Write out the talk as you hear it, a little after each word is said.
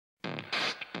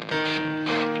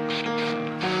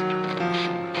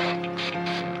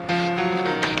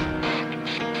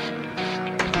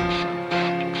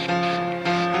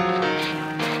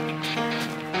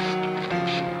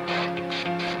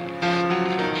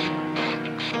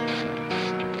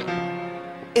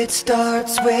It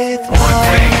starts with one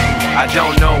thing, I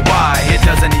don't know why. It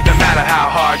doesn't even matter how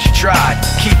hard you try.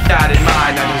 Keep that in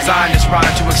mind, I designed this rhyme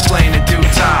to explain in due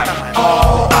time.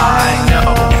 All I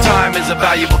know, time is a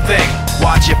valuable thing.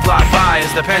 Watch it fly by as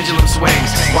the pendulum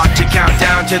swings. Watch it count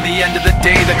down to the end of the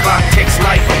day. The clock takes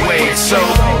life away, it's so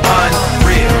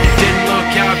unreal. Didn't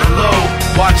look out below,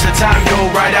 watch the time go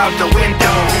right out the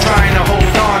window. Trying to hold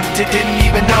on to didn't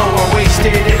even know I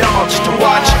wasted it all just to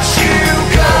watch you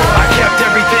go. I kept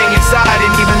everything inside,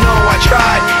 and even though I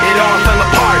tried, it all fell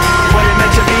apart. What it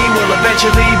meant to be will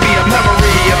eventually be a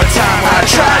memory of a time when I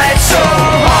tried so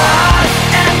hard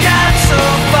and got so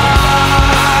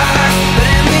far, but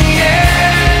in the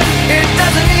end, it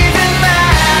doesn't even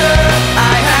matter.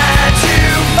 I had to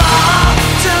fall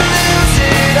to lose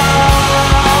it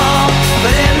all,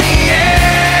 but in the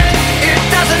end, it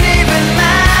doesn't even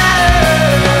matter.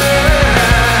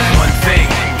 One thing,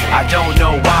 I don't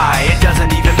know why. It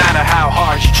doesn't even matter how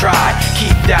hard you try.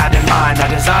 Keep that in mind, I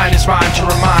designed this rhyme to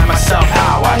remind myself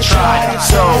how I tried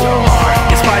so hard.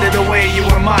 In spite of the way you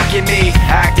were mocking me,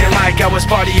 acting like I was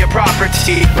part of your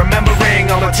property, remembering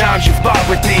all the times you fought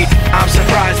with me, I'm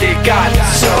surprised it got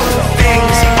so.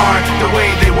 Things aren't the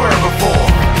way they were before.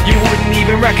 You wouldn't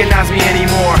even recognize me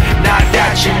anymore. Not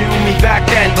that you knew me back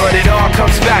then, but it all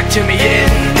comes back to me in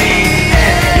the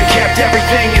end. You kept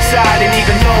everything inside, and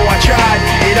even though I tried,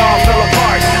 it all fell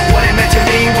apart. What it meant to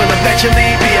me will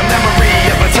eventually be a memory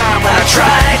of a time when I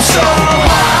tried so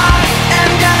hard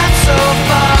and got so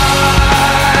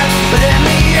far, but in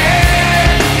the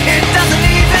end, it doesn't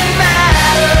even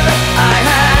matter. I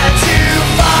had to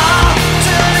fall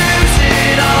to lose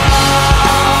it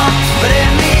all, but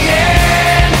in the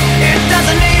end, it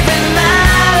doesn't even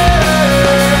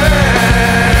matter.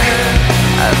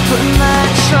 I put my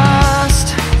trust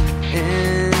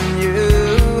in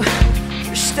you,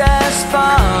 pushed as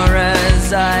far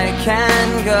as I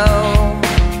can go.